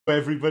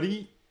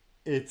Everybody.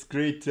 It's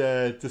great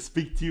to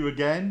speak to you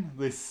again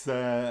this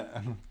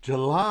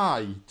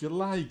July.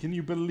 July, can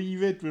you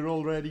believe it? We're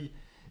already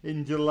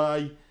in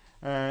July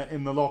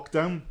in the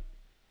lockdown.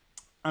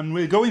 And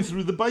we're going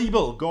through the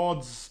Bible,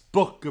 God's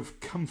book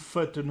of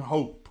comfort and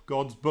hope,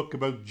 God's book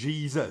about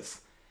Jesus.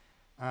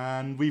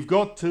 And we've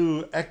got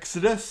to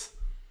Exodus,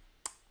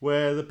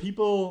 where the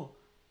people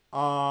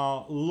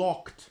are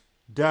locked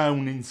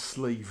down in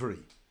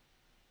slavery.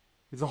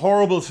 It's a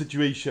horrible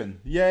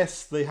situation.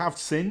 Yes, they have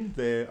sinned.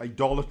 They're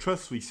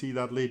idolatrous. We see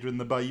that later in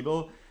the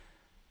Bible.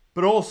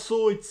 But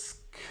also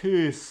it's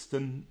cursed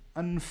and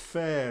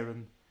unfair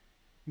and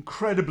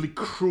incredibly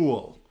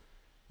cruel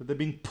that they're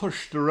being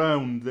pushed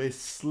around. They're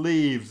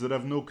slaves that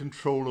have no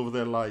control over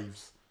their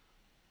lives.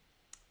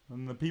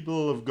 And the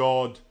people of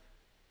God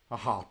are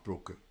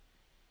heartbroken.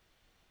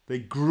 They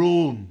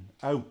groan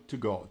out to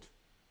God.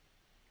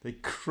 They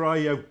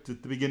cry out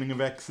at the beginning of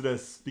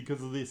Exodus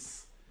because of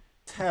this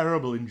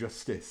terrible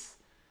injustice,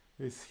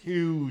 this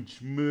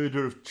huge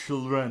murder of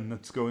children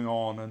that's going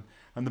on,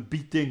 and the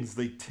beatings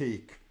they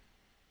take.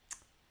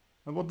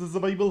 And what does the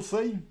Bible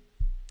say?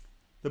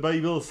 The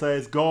Bible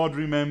says God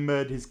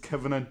remembered his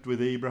covenant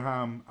with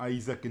Abraham,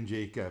 Isaac and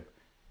Jacob.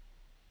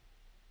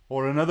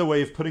 Or another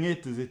way of putting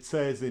it, as it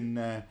says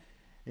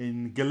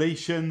in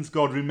Galatians,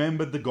 God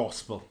remembered the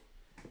gospel.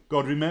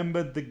 God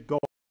remembered the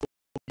gospel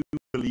you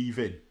believe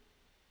in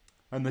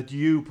and that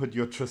you put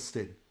your trust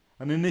in.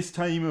 And in this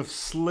time of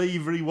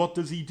slavery, what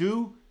does he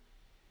do?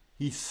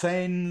 He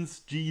sends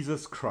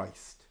Jesus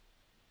Christ,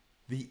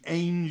 the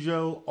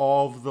angel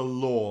of the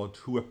Lord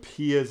who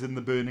appears in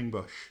the burning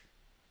bush.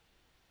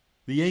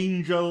 The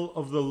angel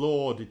of the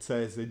Lord, it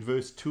says in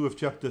verse 2 of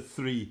chapter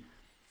 3,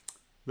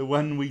 the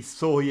one we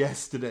saw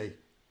yesterday,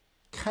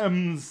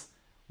 comes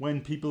when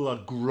people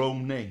are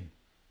groaning,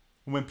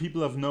 and when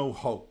people have no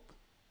hope.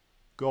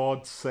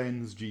 God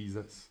sends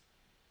Jesus.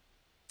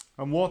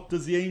 And what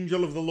does the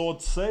angel of the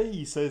Lord say?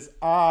 He says,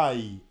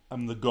 I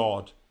am the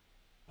God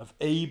of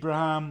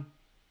Abraham,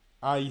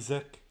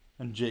 Isaac,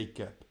 and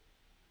Jacob.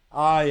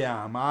 I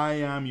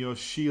am your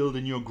shield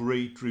and your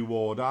great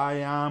reward. I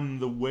am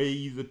the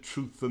way, the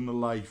truth, and the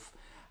life.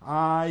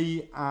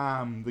 I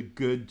am the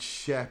good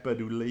shepherd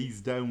who lays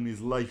down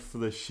his life for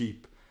the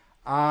sheep.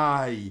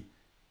 I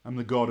am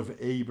the God of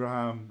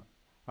Abraham,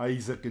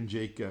 Isaac, and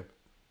Jacob.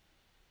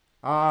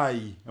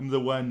 I am the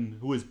one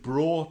who has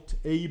brought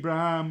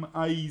Abraham,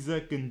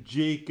 Isaac, and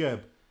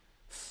Jacob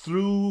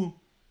through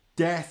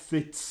death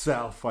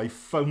itself. I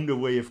found a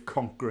way of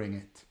conquering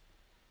it.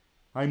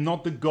 I'm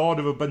not the God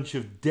of a bunch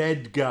of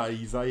dead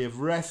guys. I have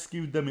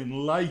rescued them in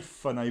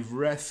life, and I've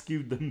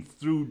rescued them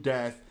through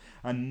death.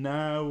 And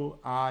now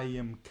I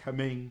am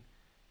coming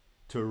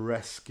to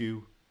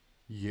rescue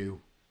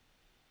you.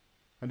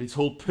 And his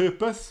whole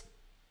purpose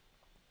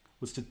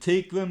was to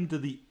take them to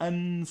the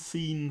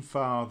unseen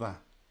Father.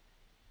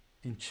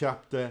 In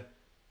chapter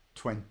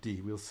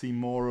 20. We'll see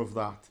more of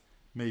that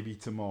maybe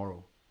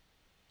tomorrow.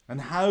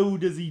 And how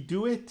does he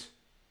do it?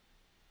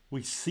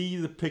 We see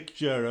the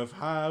picture of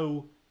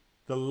how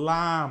the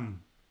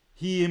Lamb,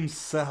 he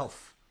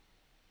himself,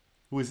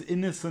 who is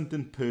innocent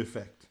and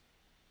perfect,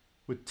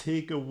 would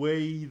take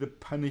away the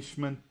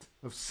punishment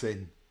of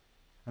sin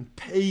and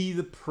pay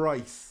the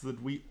price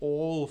that we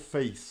all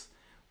face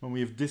when we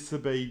have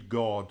disobeyed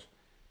God,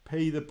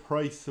 pay the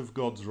price of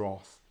God's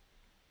wrath.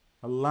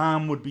 A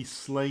lamb would be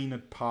slain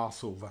at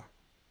Passover.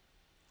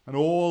 And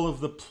all of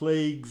the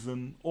plagues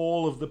and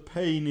all of the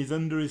pain is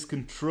under his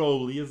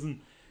control. He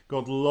hasn't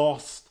got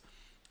lost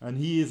and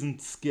he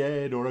isn't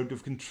scared or out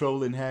of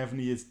control in heaven.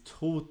 He is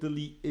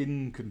totally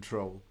in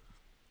control.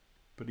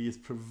 But he has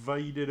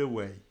provided a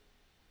way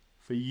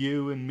for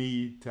you and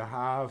me to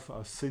have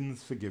our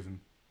sins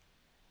forgiven.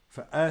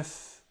 For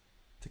us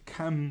to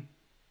come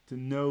to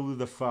know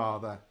the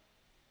Father.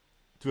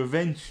 To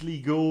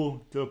eventually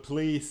go to a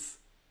place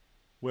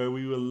where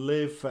we will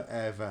live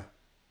forever.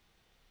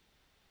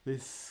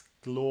 This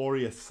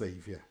glorious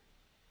Saviour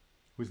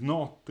was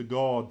not the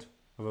God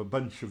of a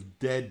bunch of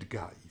dead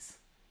guys,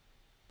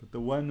 but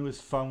the one who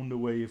has found a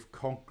way of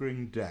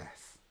conquering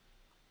death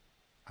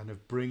and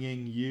of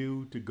bringing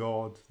you to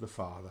God the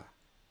Father,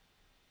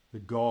 the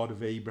God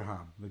of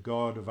Abraham, the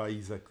God of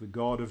Isaac, the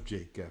God of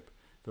Jacob,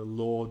 the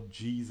Lord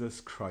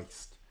Jesus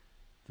Christ,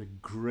 the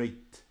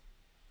great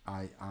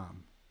I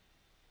am.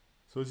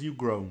 So as you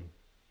groan,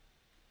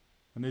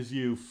 and as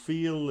you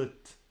feel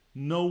that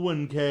no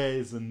one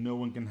cares and no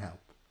one can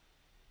help,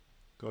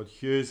 God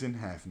hears in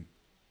heaven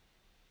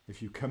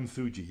if you come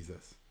through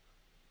Jesus.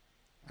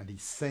 And he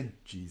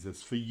sent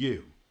Jesus for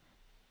you.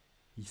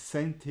 He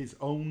sent his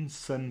own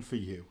Son for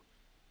you.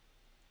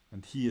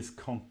 And he has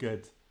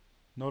conquered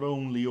not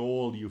only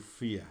all you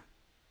fear,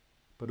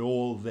 but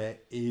all there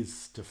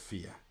is to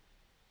fear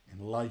in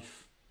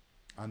life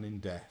and in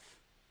death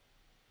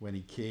when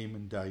he came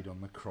and died on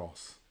the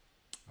cross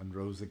and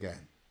rose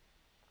again.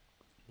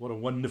 What a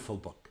wonderful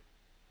book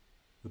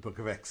the book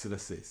of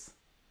Exodus is.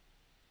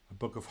 A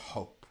book of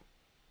hope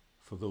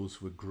for those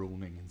who are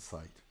groaning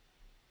inside.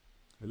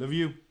 I love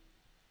you.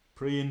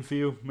 Praying for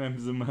you,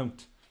 members of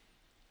Mount.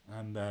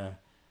 And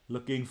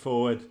looking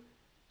forward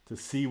to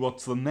see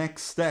what's the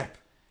next step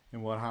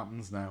in what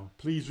happens now.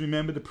 Please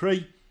remember to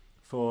pray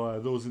for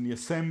those in the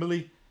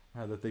assembly,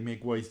 that they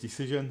make wise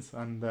decisions,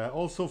 and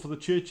also for the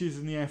churches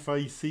in the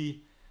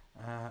FIC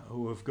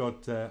who have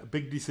got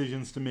big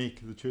decisions to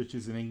make, the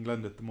churches in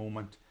England at the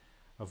moment,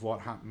 of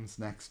what happens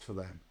next for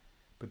them.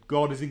 But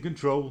God is in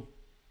control.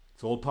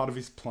 It's all part of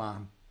his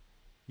plan.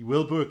 He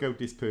will work out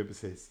his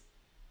purposes.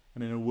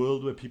 And in a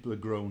world where people are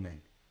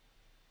groaning,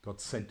 God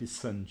sent his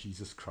son,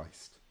 Jesus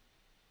Christ,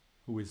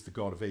 who is the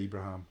God of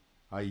Abraham,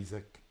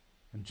 Isaac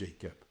and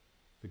Jacob,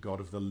 the God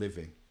of the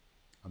living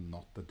and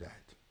not the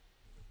dead.